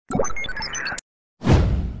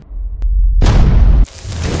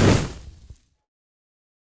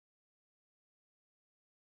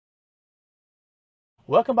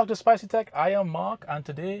Welcome back to Spicy Tech. I am Mark, and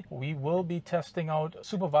today we will be testing out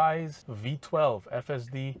Supervised V12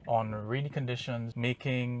 FSD on rainy conditions,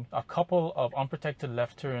 making a couple of unprotected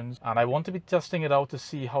left turns, and I want to be testing it out to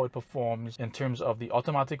see how it performs in terms of the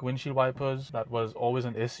automatic windshield wipers. That was always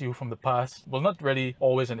an issue from the past. Well, not really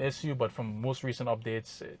always an issue, but from most recent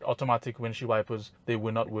updates, automatic windshield wipers, they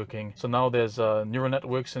were not working. So now there's neural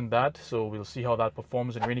networks in that, so we'll see how that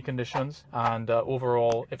performs in rainy conditions, and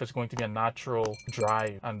overall if it's going to be a natural drive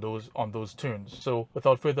and on those turns. So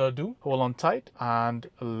without further ado, hold on tight and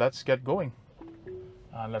let's get going.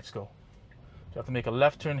 And let's go. So you have to make a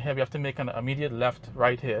left turn here. We have to make an immediate left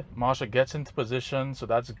right here. Marsha gets into position, so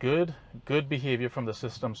that's good behavior from the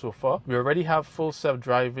system so far. We already have full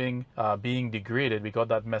self-driving being degraded. We got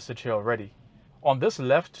that message here already. On this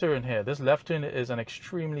left turn here, this left turn is an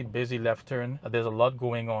extremely busy left turn. There's a lot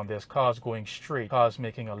going on. There's cars going straight, cars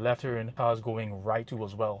making a left turn, cars going right too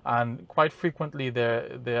as well. And quite frequently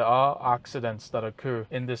there are accidents that occur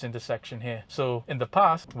in this intersection here. So in the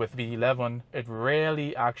past with V11, it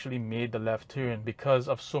rarely actually made the left turn because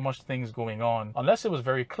of so much things going on. Unless it was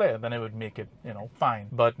very clear, then it would make it, fine.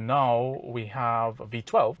 But now we have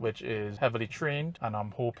V12, which is heavily trained, and I'm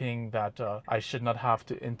hoping that I should not have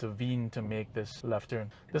to intervene to make this left turn.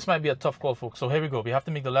 This might be a tough call, folks. So here we go. We have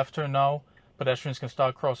to make the left turn now. Pedestrians can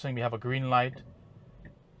start crossing. We have a green light.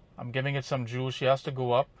 I'm giving it some juice. She has to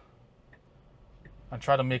go up and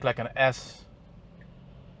try to make like an S.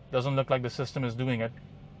 Doesn't look like the system is doing it.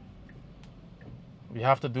 We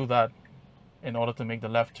have to do that in order to make the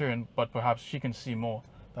left turn, but perhaps she can see more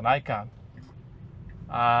than I can.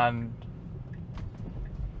 And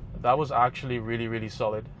that was actually really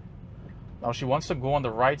solid. Now she wants to go on the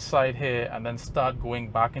right side here and then start going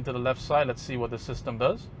back into the left side. Let's see what the system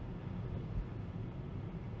does.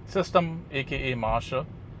 System, aka Marsha.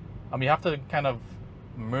 And we have to kind of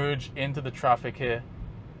merge into the traffic here.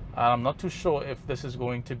 And I'm not too sure if this is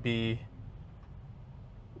going to be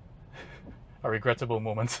a regrettable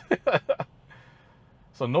moment.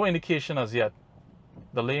 So no indication as yet.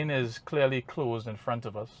 The lane is clearly closed in front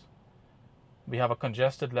of us. We have a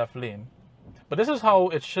congested left lane. But this is how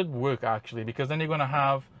it should work actually, because then you're going to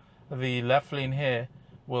have the left lane here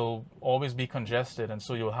will always be congested, and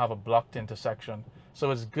so you'll have a blocked intersection.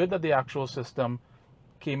 So it's good that the actual system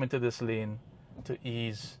came into this lane to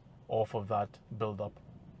ease off of that buildup.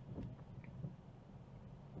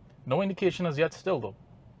 No indication as yet still though.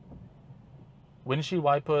 Windshield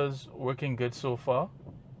wipers working good so far.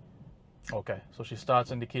 Okay, so she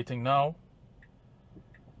starts indicating now.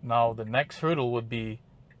 Now the next hurdle would be,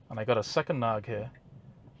 and I got a second nag here,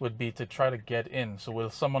 would be to try to get in. So will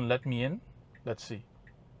someone let me in? Let's see.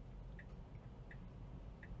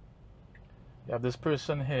 You have this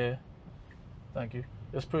person here. Thank you.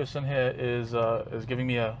 This person here is giving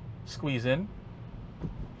me a squeeze in.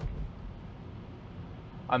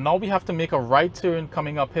 And now we have to make a right turn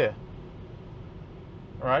coming up here.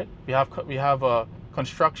 All right? We have a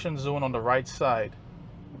construction zone on the right side.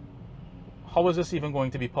 How is this even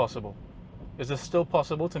going to be possible? Is it still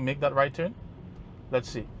possible to make that right turn? Let's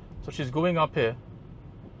see. So she's going up here.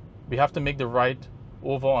 We have to make the right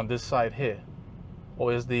over on this side here.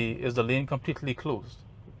 Or is the lane completely closed?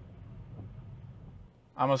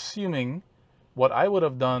 I'm assuming what I would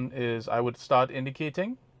have done is I would start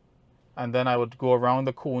indicating and then I would go around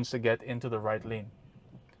the cones to get into the right lane.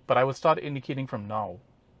 But I would start indicating from now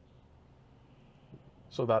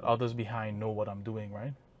so that others behind know what I'm doing,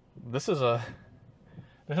 right? This is a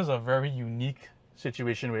very unique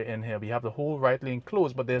situation we're in here. We have the whole right lane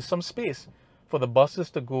closed, but there's some space for the buses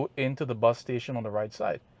to go into the bus station on the right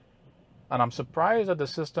side. And I'm surprised that the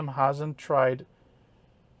system hasn't tried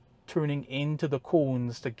turning into the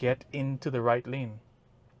cones to get into the right lane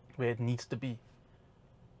where it needs to be.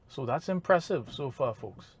 So that's impressive so far,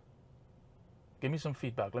 folks. Give me some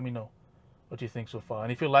feedback. Let me know what you think so far.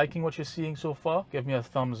 And if you're liking what you're seeing so far, give me a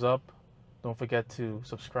thumbs up. Don't forget to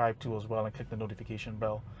subscribe too as well and click the notification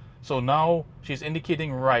bell. So now she's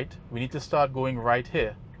indicating right. We need to start going right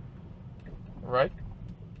here. Right?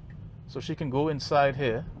 So she can go inside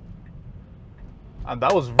here. And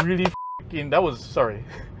that was really that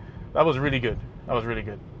was really good. That was really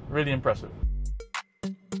good. Really impressive.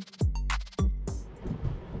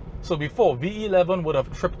 So before, V11 would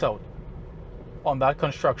have tripped out on that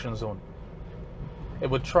construction zone. It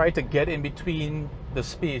would try to get in between the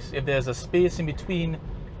space. If there's a space in between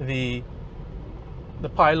the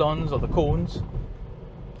pylons or the cones,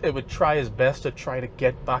 it would try its best to try to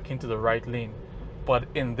get back into the right lane. But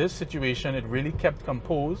in this situation, it really kept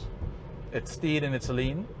composed. It stayed in its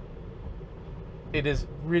lane. It is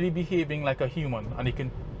really behaving like a human, and you can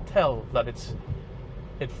tell that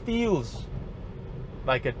it feels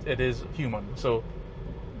like it is human. So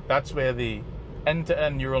that's where the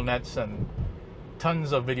end-to-end neural nets and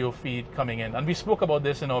tons of video feed coming in. And we spoke about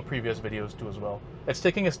this in our previous videos too as well. It's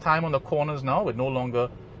taking its time on the corners now. It no longer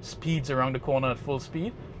speeds around the corner at full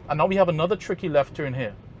speed. And now we have another tricky left turn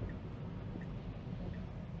here.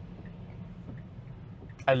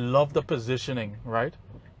 I love the positioning, right?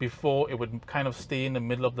 Before it would kind of stay in the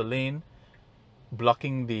middle of the lane,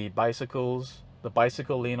 blocking the bicycle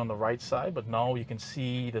lane on the right side. But now you can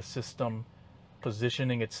see the system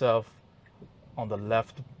positioning itself on the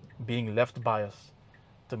left, being left biased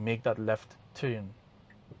to make that left turn.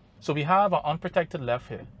 So we have an unprotected left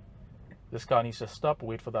here. This car needs to stop,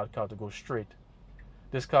 wait for that car to go straight.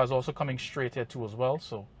 This car is also coming straight here too as well,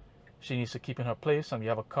 so she needs to keep in her place, and we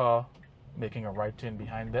have a car making a right turn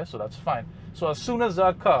behind there, so that's fine. So as soon as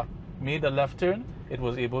that car made the left turn, it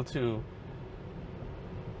was able to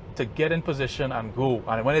get in position and go.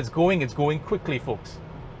 And when it's going quickly, folks.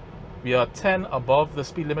 We are 10 above the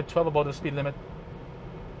speed limit, 12 above the speed limit.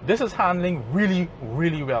 This is handling really,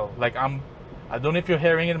 really well. Like I don't know if you're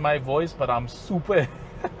hearing it in my voice, but I'm super,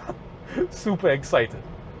 super excited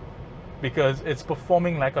because it's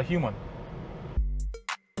performing like a human.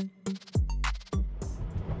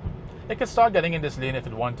 It can start getting in this lane if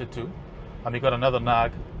it wanted to. And we got another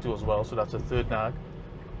nag too as well, so that's a third nag.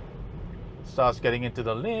 Starts getting into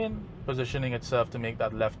the lane, positioning itself to make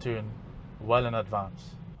that left turn well in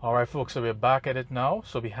advance. All right, folks, so we're back at it now.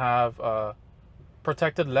 So we have a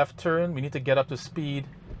protected left turn. We need to get up to speed.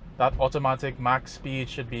 That automatic max speed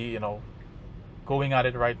should be, going at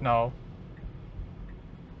it right now.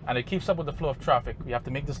 And it keeps up with the flow of traffic. We have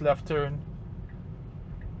to make this left turn,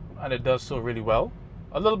 and it does so really well.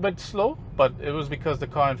 A little bit slow, but it was because the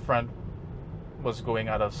car in front was going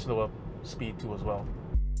at a slower speed too as well.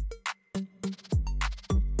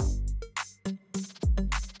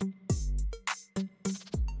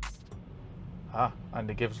 And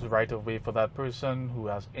it gives the right of way for that person who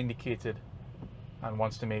has indicated and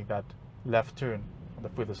wants to make that left turn on the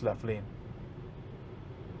furthest left lane.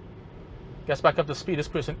 Gets back up to speed. This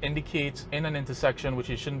person indicates in an intersection, which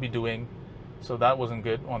he shouldn't be doing, so that wasn't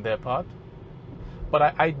good on their part.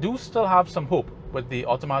 But I do still have some hope with the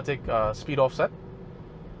automatic speed offset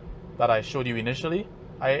that I showed you initially.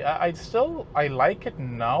 I like it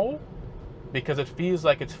now because it feels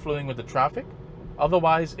like it's flowing with the traffic.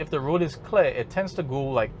 Otherwise, if the road is clear, it tends to go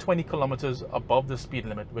like 20 kilometers above the speed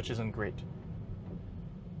limit, which isn't great.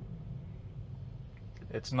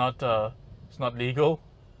 It's not legal.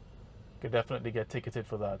 Could definitely get ticketed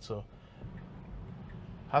for that. So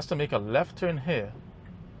has to make a left turn here.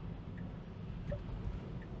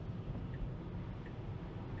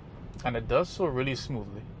 And it does so really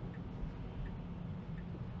smoothly.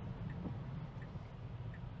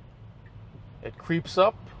 It creeps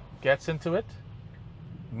up, gets into it,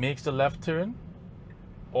 makes the left turn,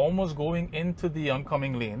 almost going into the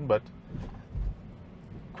oncoming lane, but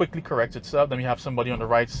quickly corrects itself. Then we have somebody on the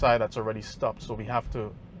right side that's already stopped, so we have to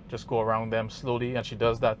just go around them slowly, and she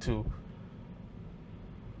does that too.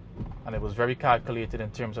 And it was very calculated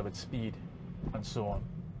in terms of its speed and so on.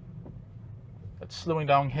 It's slowing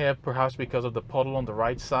down here, perhaps because of the puddle on the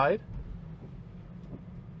right side,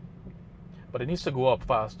 but it needs to go up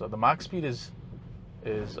faster. The max speed is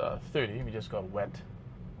 30. We just got wet.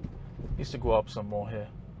 Needs to go up some more here.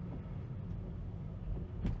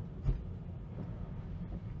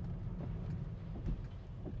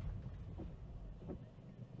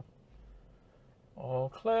 All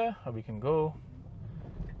clear, and we can go.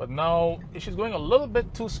 But now she's going a little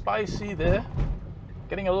bit too spicy there.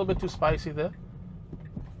 Getting a little bit too spicy there.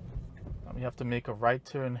 And we have to make a right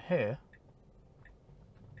turn here.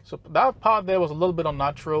 So that part there was a little bit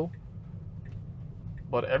unnatural,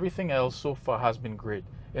 but everything else so far has been great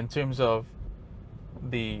in terms of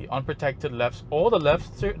the unprotected lefts. All the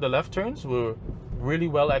left turns were really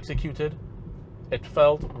well executed. It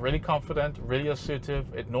felt really confident, really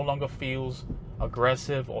assertive. It no longer feels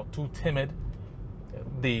aggressive or too timid.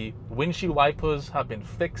 The windshield wipers have been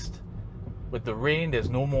fixed. With the rain, there's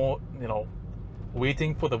no more,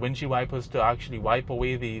 waiting for the windshield wipers to actually wipe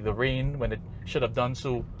away the rain when it should have done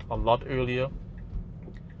so a lot earlier.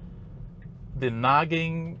 The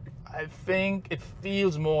nagging, I think it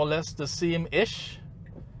feels more or less the same-ish.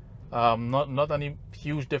 Not any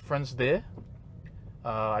huge difference there.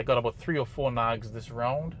 I got about 3 or 4 nags this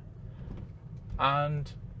round.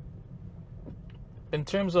 And in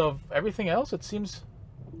terms of everything else, it seems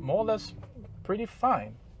more or less pretty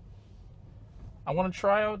fine. I want to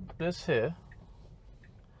try out this here,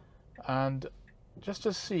 and just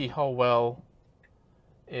to see how well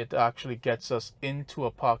it actually gets us into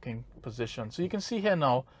a parking position. So you can see here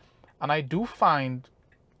now, And I do find,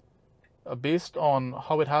 based on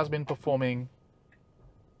how it has been performing,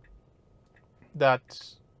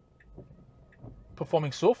 that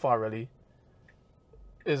performing so far really,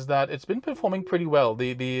 is that it's been performing pretty well.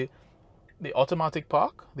 The automatic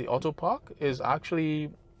park, the auto park, is actually,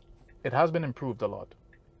 it has been improved a lot.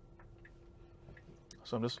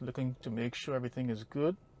 So I'm just looking to make sure everything is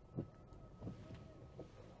good.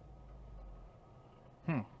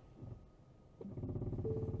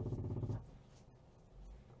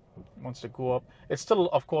 Wants to go up. It's still,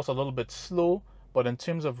 of course, a little bit slow, but in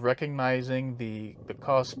terms of recognizing the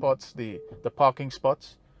car spots, the parking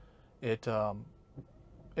spots, it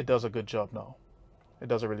does a good job now. It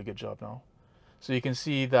does a really good job now. So you can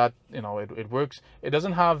see that, you know, it works. It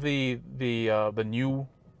doesn't have the new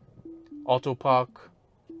auto park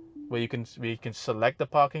where you can select the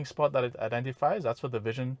parking spot that it identifies. That's for the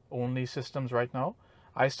vision only systems right now.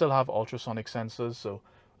 I still have ultrasonic sensors, so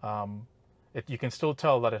you can still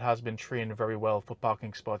tell that it has been trained very well for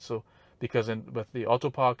parking spots. So because with the auto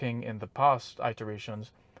parking in the past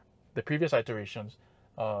iterations, the previous iterations,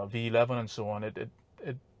 V11 and so on, it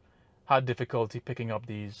had difficulty picking up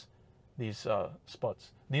these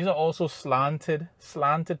spots. These are also slanted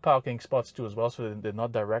parking spots too as well, so they're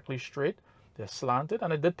not directly straight, they're slanted,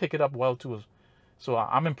 and it did pick it up well too. So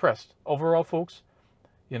I'm impressed overall, folks.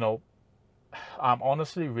 You know, I'm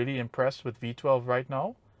honestly really impressed with V12 right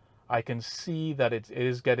now. I can see that it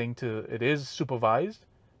is supervised,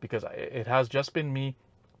 because it has just been me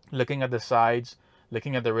looking at the sides,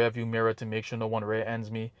 looking at the rear view mirror to make sure no one rear ends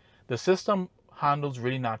me. The system handles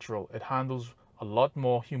really natural. It handles a lot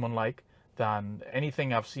more human-like than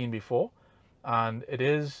anything I've seen before, and it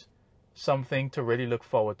is something to really look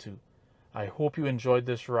forward to. I hope you enjoyed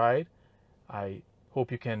this ride. I hope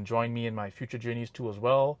you can join me in my future journeys too as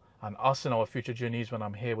well, and us in our future journeys when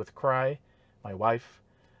I'm here with Cry, my wife.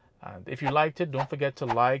 And if you liked it, don't forget to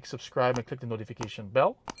like, subscribe, and click the notification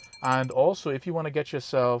bell. And also, if you want to get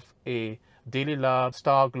yourself a Daily Lab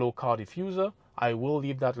Star Glow car diffuser, I will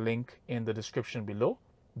leave that link in the description below.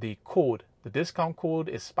 The discount code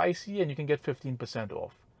is SPICY, and you can get 15%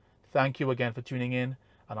 off. Thank you again for tuning in,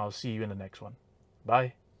 and I'll see you in the next one.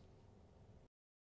 Bye.